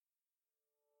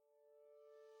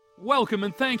Welcome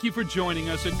and thank you for joining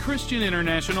us at Christian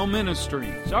International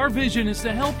Ministries. Our vision is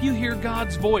to help you hear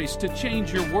God's voice to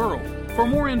change your world. For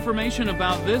more information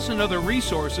about this and other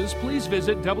resources, please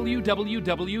visit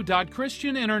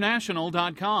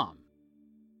www.christianinternational.com.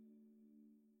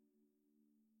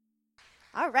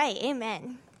 All right,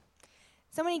 amen.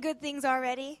 So many good things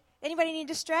already. Anybody need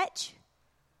to stretch?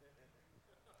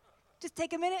 Just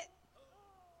take a minute.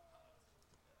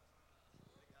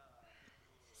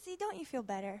 See, don't you feel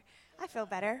better? I feel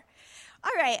better.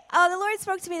 All right, the Lord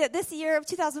spoke to me that this year of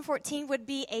 2014 would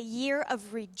be a year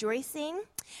of rejoicing,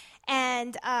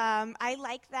 and I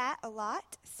like that a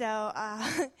lot. So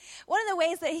one of the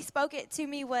ways that He spoke it to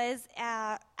me was,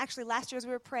 actually last year as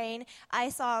we were praying, I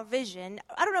saw a vision.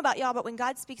 I don't know about y'all, but when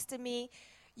God speaks to me,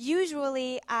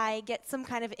 usually I get some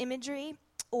kind of imagery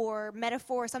or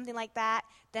metaphor or something like that.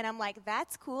 Then I'm like,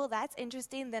 that's cool, that's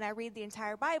interesting. Then I read the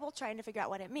entire Bible trying to figure out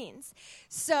what it means.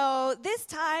 So this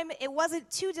time, it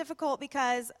wasn't too difficult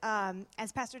because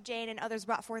as Pastor Jane and others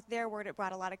brought forth their word, it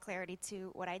brought a lot of clarity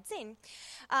to what I'd seen.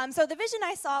 So the vision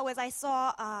I saw was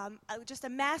just a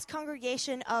mass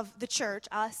congregation of the church,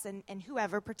 us and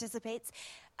whoever participates,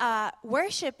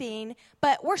 worshiping,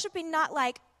 but worshiping not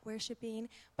like worshiping,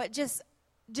 but just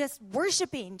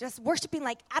worshiping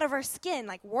like out of our skin,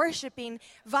 like worshiping,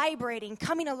 vibrating,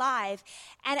 coming alive.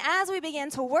 And as we began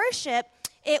to worship,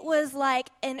 it was like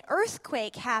an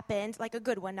earthquake happened, like a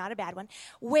good one, not a bad one,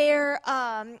 where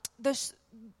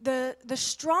the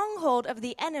stronghold of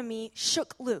the enemy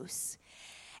shook loose.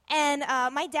 And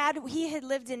my dad, he had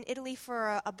lived in Italy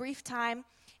for a brief time.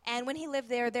 And when he lived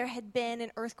there, there had been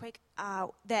an earthquake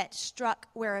that struck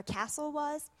where a castle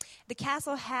was. The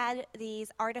castle had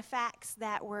these artifacts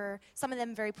that were, some of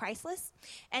them very priceless.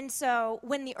 And so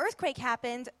when the earthquake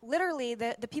happened, literally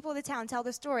the people of the town tell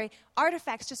the story,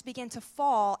 artifacts just began to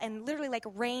fall and literally like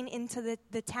rain into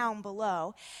the town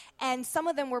below. And some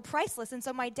of them were priceless. And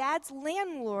so my dad's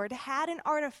landlord had an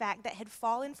artifact that had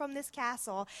fallen from this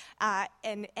castle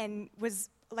and was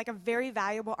like a very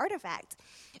valuable artifact.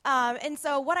 And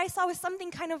so what I saw was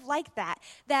something kind of like that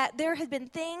there had been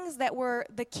things that were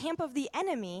the camp of the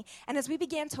enemy, and as we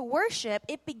began to worship,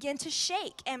 it began to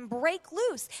shake and break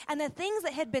loose, and the things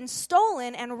that had been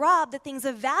stolen and robbed, the things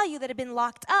of value that had been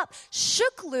locked up,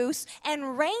 shook loose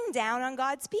and rained down on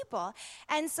God's people.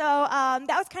 And so that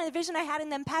was kind of the vision I had, and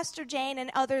then Pastor Jane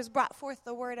and others brought forth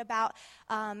the word about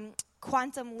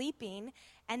quantum leaping,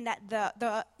 and that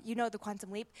the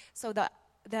quantum leap, so the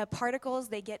particles,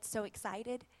 they get so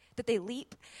excited that they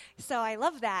leap. So I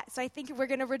love that. So I think we're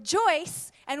going to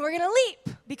rejoice and we're going to leap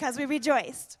because we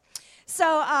rejoiced.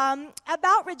 So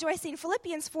about rejoicing,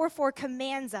 Philippians 4:4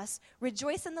 commands us,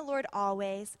 rejoice in the Lord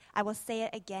always. I will say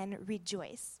it again,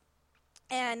 rejoice.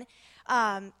 And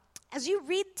as you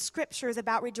read scriptures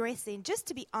about rejoicing, just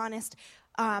to be honest,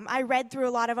 I read through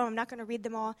a lot of them. I'm not going to read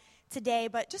them all today,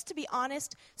 but just to be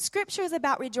honest, scriptures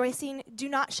about rejoicing do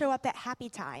not show up at happy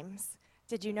times.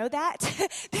 Did you know that?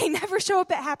 They never show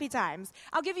up at happy times.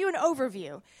 I'll give you an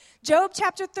overview. Job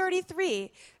chapter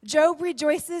 33, Job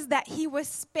rejoices that he was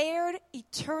spared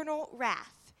eternal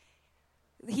wrath.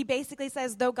 He basically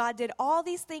says, though God did all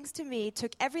these things to me,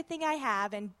 took everything I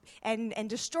have and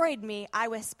destroyed me, I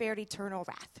was spared eternal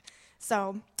wrath.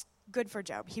 So good for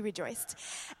Job. He rejoiced.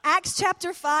 Acts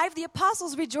chapter 5, the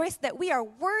apostles rejoiced that we are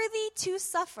worthy to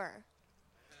suffer.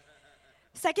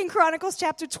 2 Chronicles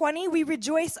chapter 20, we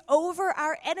rejoice over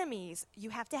our enemies. You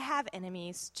have to have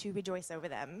enemies to rejoice over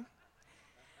them.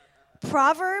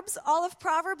 Proverbs, all of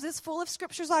Proverbs is full of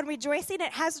scriptures on rejoicing.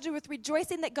 It has to do with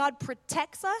rejoicing that God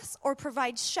protects us or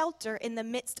provides shelter in the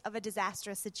midst of a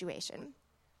disastrous situation.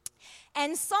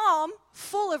 And Psalm,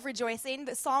 full of rejoicing,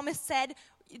 the psalmist said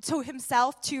to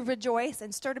himself to rejoice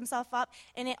and stirred himself up.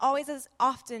 And it always is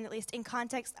often, at least in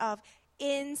context of,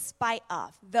 in spite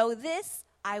of. Though this,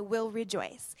 I will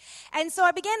rejoice. And so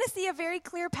I began to see a very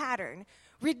clear pattern.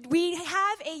 We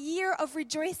have a year of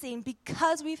rejoicing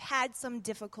because we've had some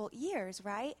difficult years,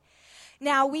 right?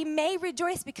 Now, we may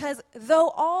rejoice because though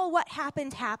all what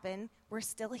happened, we're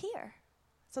still here.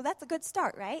 So that's a good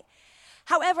start, right?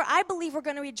 However, I believe we're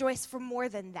going to rejoice for more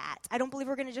than that. I don't believe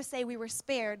we're going to just say we were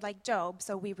spared like Job,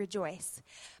 so we rejoice.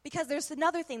 Because there's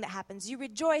another thing that happens. You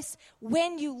rejoice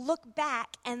when you look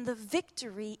back and the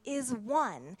victory is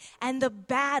won and the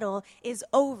battle is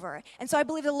over. And so I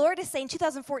believe the Lord is saying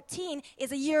 2014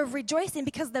 is a year of rejoicing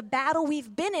because the battle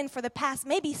we've been in for the past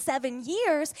maybe 7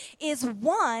 years is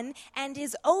won and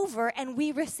is over, and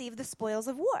we receive the spoils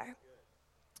of war.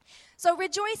 So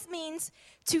rejoice means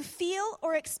to feel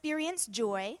or experience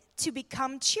joy, to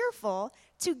become cheerful,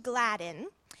 to gladden.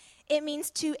 It means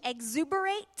to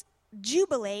exuberate,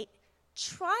 jubilate,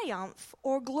 triumph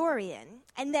or glory in.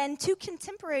 And then two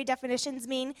contemporary definitions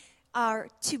mean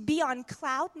to be on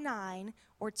cloud nine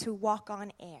or to walk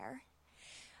on air.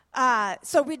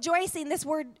 So rejoicing, this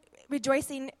word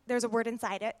rejoicing, there's a word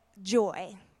inside it,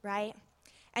 joy, right?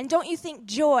 And don't you think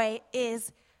joy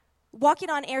is, walking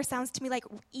on air sounds to me like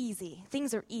easy.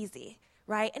 Things are easy,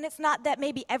 right? And it's not that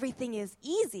maybe everything is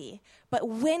easy, but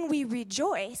when we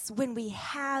rejoice, when we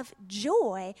have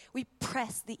joy, we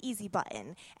press the easy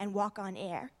button and walk on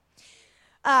air.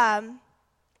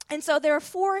 And so there are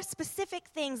 4 specific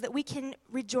things that we can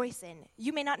rejoice in.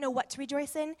 You may not know what to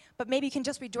rejoice in, but maybe you can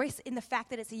just rejoice in the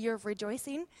fact that it's a year of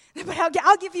rejoicing. But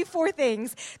I'll give you 4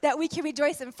 things that we can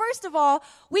rejoice in. First of all,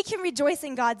 we can rejoice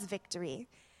in God's victory.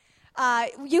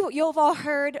 You've all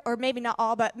heard, or maybe not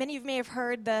all, but many of you may have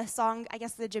heard the song, I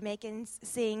guess the Jamaicans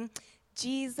sing,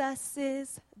 Jesus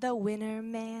is the winner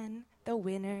man,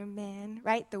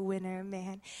 right? The winner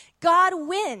man. God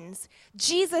wins.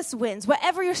 Jesus wins.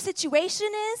 Whatever your situation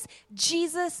is,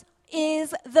 Jesus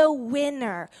is the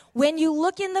winner. When you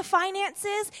look in the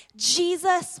finances,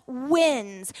 Jesus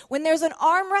wins. When there's an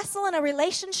arm wrestle in a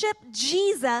relationship,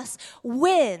 Jesus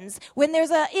wins. When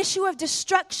there's an issue of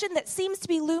destruction that seems to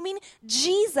be looming,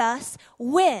 Jesus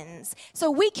wins. So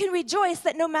we can rejoice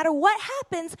that no matter what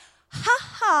happens,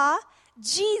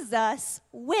 Jesus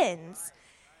wins.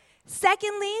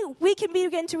 Secondly, we can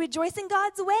begin to rejoice in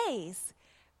God's ways.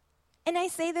 And I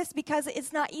say this because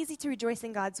it's not easy to rejoice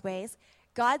in God's ways.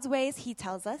 God's ways, he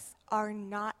tells us, are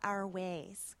not our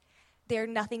ways. They're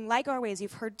nothing like our ways.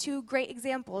 You've heard 2 great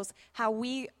examples how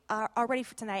we are ready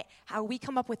for tonight, how we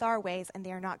come up with our ways, and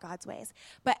they are not God's ways.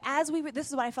 But this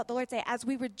is what I felt the Lord say, as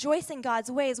we rejoice in God's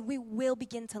ways, we will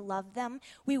begin to love them.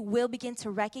 We will begin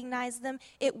to recognize them.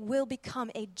 It will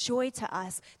become a joy to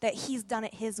us that he's done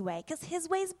it his way, because his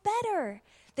way is better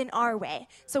than our way.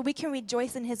 So we can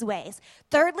rejoice in his ways.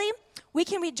 Thirdly, we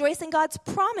can rejoice in God's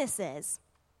promises.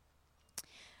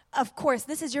 Of course,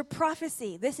 this is your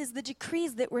prophecy. This is the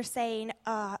decrees that we're saying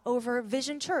over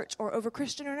Vision Church or over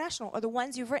Christian International or the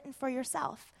ones you've written for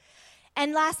yourself.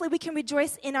 And lastly, we can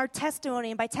rejoice in our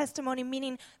testimony. And by testimony,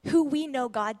 meaning who we know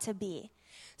God to be.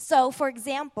 So, for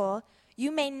example,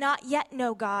 you may not yet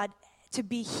know God to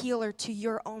be healer to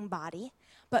your own body,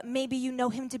 but maybe you know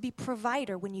him to be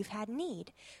provider when you've had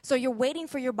need. So you're waiting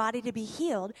for your body to be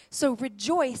healed. So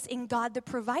rejoice in God the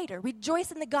provider.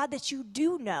 Rejoice in the God that you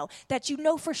do know, that you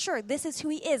know for sure this is who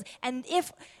he is. And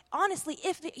if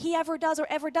he ever does or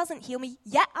ever doesn't heal me,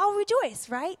 yet I'll rejoice,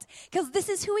 right? Because this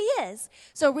is who he is.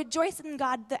 So rejoice in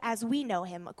God as we know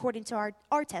him, according to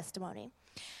our testimony.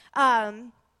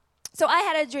 So I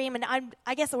had a dream, and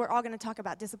I guess we're all going to talk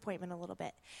about disappointment a little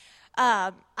bit.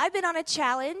 I've been on a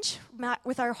challenge.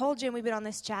 With our whole gym, we've been on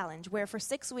this challenge where for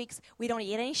 6 weeks, we don't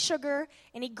eat any sugar,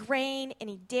 any grain,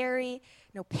 any dairy,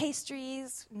 no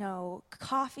pastries, no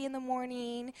coffee in the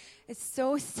morning. It's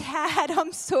so sad.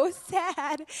 I'm so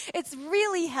sad. It's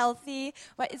really healthy,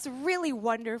 but it's really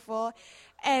wonderful.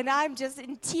 And I'm just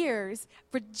in tears,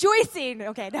 rejoicing.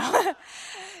 Okay, no.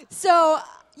 So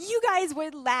you guys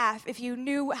would laugh if you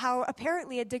knew how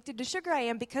apparently addicted to sugar I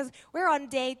am, because we're on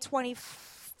day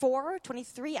 24,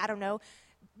 23, I don't know.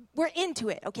 We're into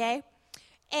it, okay?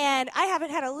 And I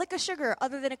haven't had a lick of sugar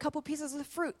other than a couple pieces of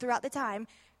fruit throughout the time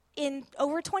in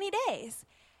over 20 days.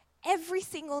 Every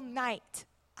single night,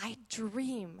 I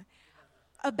dream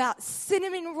about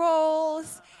cinnamon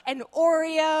rolls and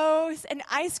Oreos and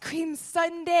ice cream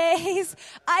sundaes.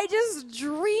 I just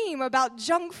dream about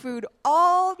junk food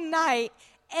all night,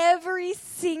 every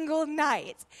single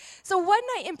night. So one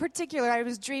night in particular, I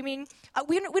was dreaming,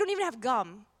 we don't even have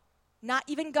gum. Not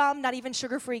even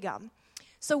sugar-free gum.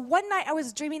 So one night I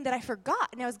was dreaming that I forgot,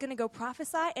 and I was going to go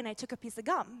prophesy, and I took a piece of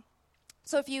gum.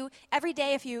 So every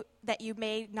day that you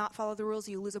may not follow the rules,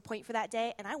 you lose a point for that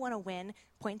day, and I want to win.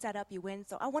 Points add up, you win.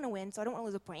 So I want to win, so I don't want to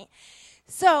lose a point.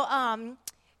 So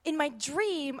in my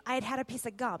dream, I had a piece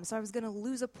of gum, so I was going to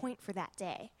lose a point for that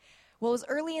day. Well, it was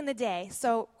early in the day,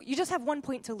 so you just have 1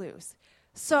 point to lose.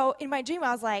 So in my dream,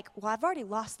 I was like, well, I've already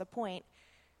lost the point.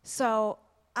 So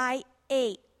I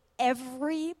ate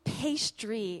every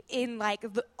pastry in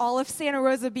all of Santa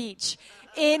Rosa Beach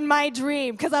in my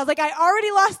dream, because I was like, I already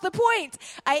lost the point.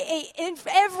 I ate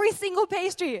every single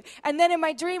pastry. And then in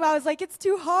my dream, I was like, it's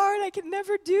too hard. I can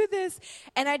never do this.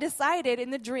 And I decided in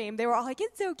the dream, they were all like,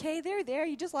 it's okay. They're there.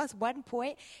 You just lost 1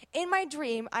 point. In my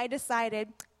dream, I decided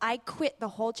I quit the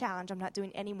whole challenge. I'm not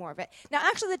doing any more of it. Now,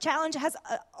 actually, the challenge has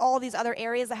all these other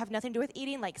areas that have nothing to do with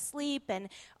eating, like sleep and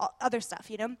other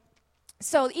stuff, you know?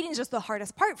 So eating is just the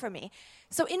hardest part for me.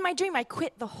 So in my dream, I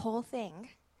quit the whole thing.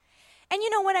 And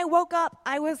when I woke up,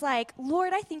 I was like,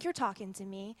 Lord, I think you're talking to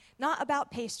me, not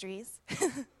about pastries,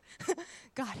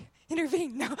 God,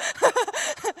 intervene. No.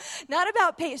 Not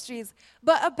about pastries,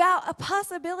 but about a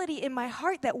possibility in my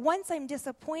heart that once I'm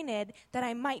disappointed, that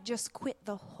I might just quit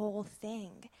the whole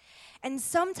thing. And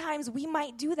sometimes we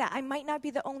might do that. I might not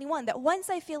be the only one. That once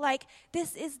I feel like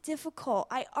this is difficult,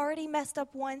 I already messed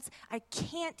up once, I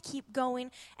can't keep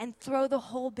going, and throw the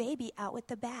whole baby out with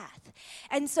the bath.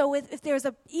 And so if there's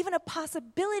even a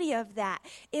possibility of that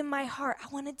in my heart, I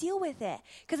want to deal with it.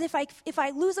 Because if I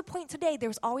lose a point today,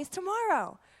 there's always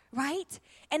tomorrow, right?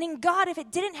 And in God, if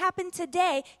it didn't happen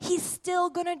today, he's still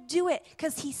going to do it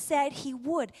because he said he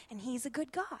would, and he's a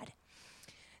good God.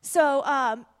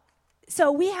 So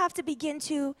we have to begin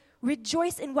to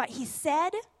rejoice in what he said,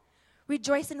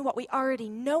 rejoice in what we already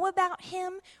know about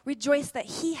him, rejoice that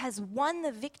he has won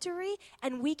the victory,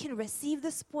 and we can receive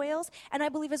the spoils. And I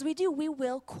believe as we do, we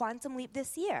will quantum leap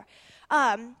this year.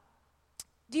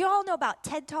 Do you all know about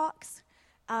TED Talks?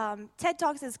 TED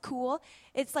Talks is cool.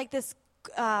 It's like this,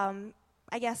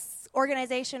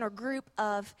 organization or group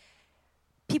of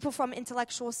people from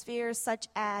intellectual spheres such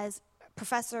as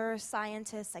professors,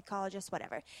 scientists, psychologists,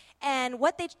 whatever. And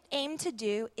what they aim to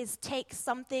do is take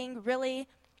something really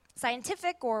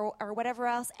scientific or whatever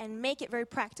else and make it very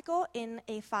practical in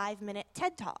a 5-minute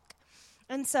TED Talk.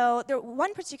 And so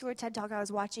one particular TED Talk I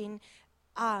was watching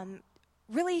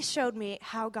really showed me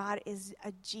how God is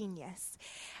a genius.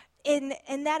 And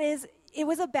that is, it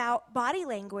was about body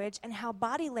language and how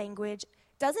body language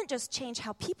doesn't just change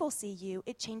how people see you,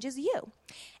 it changes you.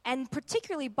 And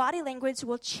particularly body language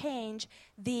will change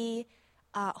the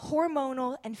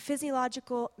hormonal and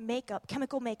physiological makeup,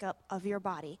 chemical makeup of your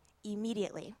body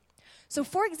immediately. So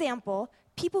for example,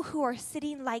 people who are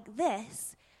sitting like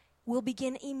this will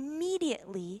begin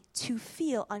immediately to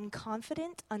feel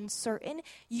unconfident, uncertain.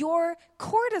 Your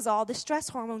cortisol, the stress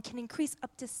hormone, can increase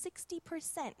up to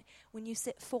 60% when you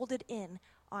sit folded in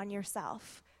on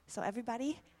yourself. So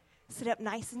everybody, sit up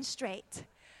nice and straight,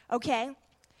 okay?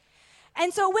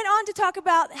 And so it went on to talk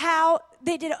about how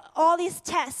they did all these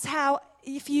tests, how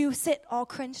if you sit all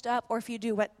crunched up, or if you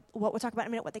do what we'll talk about in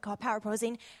a minute, what they call power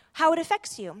posing, how it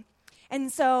affects you. And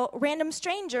so random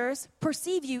strangers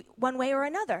perceive you one way or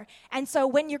another. And so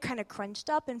when you're kind of crunched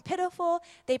up and pitiful,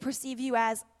 they perceive you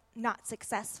as not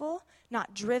successful,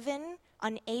 not driven,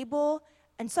 unable,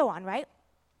 and so on, right?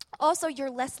 Also, you're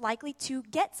less likely to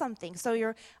get something. So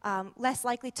you're less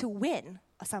likely to win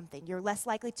something. You're less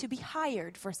likely to be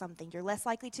hired for something. You're less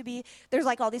likely to be, there's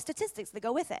like all these statistics that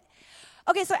go with it.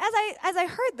 Okay, so as I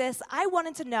heard this, I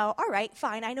wanted to know, all right,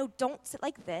 fine, I know don't sit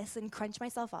like this and crunch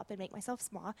myself up and make myself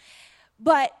small.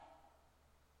 But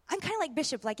I'm kind of like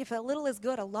Bishop, like if a little is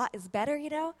good, a lot is better, you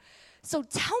know? So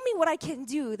tell me what I can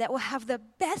do that will have the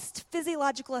best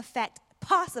physiological effect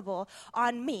possible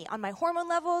on me, on my hormone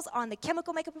levels, on the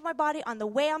chemical makeup of my body, on the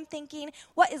way I'm thinking.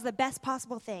 What is the best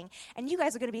possible thing? And you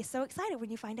guys are going to be so excited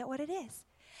when you find out what it is.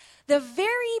 The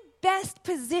very best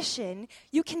position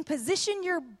you can position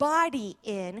your body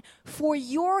in for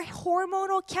your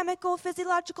hormonal, chemical,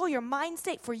 physiological, your mind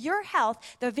state, for your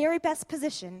health, the very best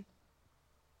position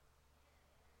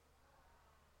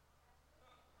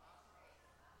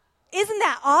Isn't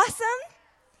that awesome?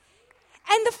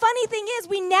 And the funny thing is,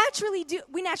 we naturally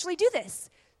do this.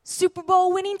 Super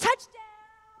Bowl winning touchdown.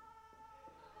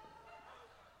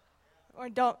 Or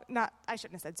I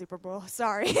shouldn't have said Super Bowl,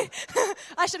 sorry.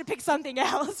 I should have picked something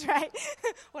else, right?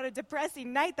 What a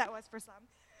depressing night that was for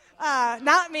some.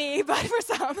 Not me, but for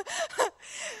some.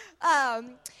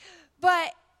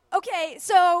 But, okay,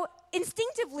 so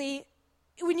instinctively,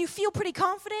 when you feel pretty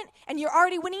confident and you're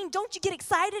already winning, don't you get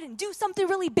excited and do something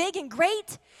really big and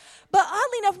great? But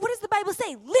oddly enough, what does the Bible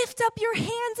say? Lift up your hands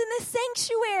in the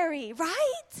sanctuary,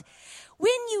 right?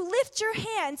 When you lift your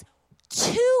hands,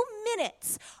 2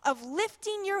 minutes of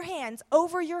lifting your hands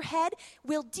over your head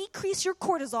will decrease your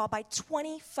cortisol by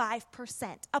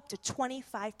 25%, up to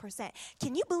 25%.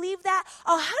 Can you believe that?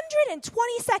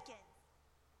 120 seconds.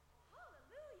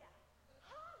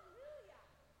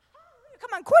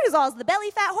 Come on, cortisol is the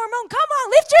belly fat hormone. Come on,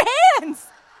 lift your hands.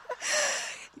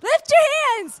 Lift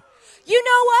your hands. You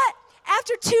know what?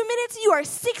 After 2 minutes, you are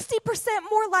 60%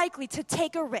 more likely to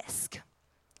take a risk.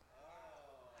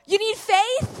 You need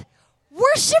faith?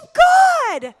 Worship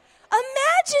God.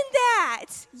 Imagine that.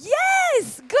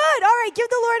 Yes, good. All right, give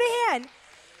the Lord a hand.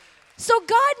 So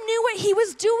God knew what he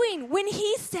was doing when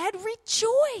he said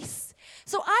rejoice.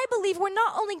 So I believe we're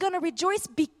not only going to rejoice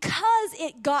because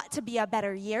it got to be a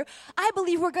better year. I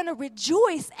believe we're going to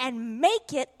rejoice and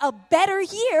make it a better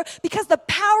year because the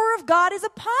power of God is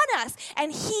upon us.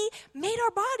 And he made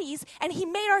our bodies and he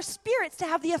made our spirits to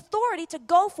have the authority to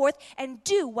go forth and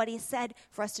do what he said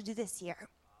for us to do this year.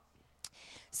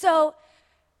 So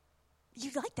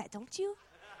You like that, don't you?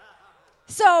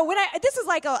 So this is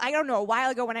like, I don't know, a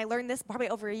while ago when I learned this, probably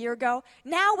over a year ago.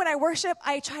 Now when I worship,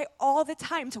 I try all the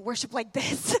time to worship like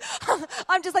this.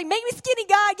 I'm just like, make me skinny,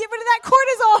 God, get rid of that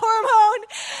cortisol hormone.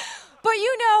 But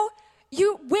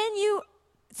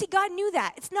see, God knew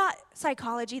that. It's not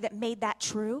psychology that made that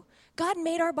true. God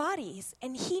made our bodies,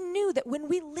 and he knew that when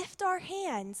we lift our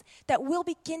hands, that we'll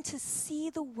begin to see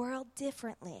the world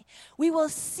differently. We will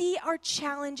see our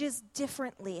challenges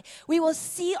differently. We will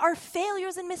see our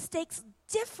failures and mistakes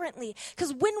differently.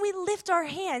 Because when we lift our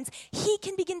hands, he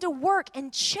can begin to work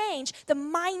and change the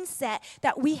mindset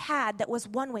that we had that was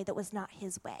one way that was not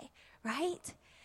his way, right?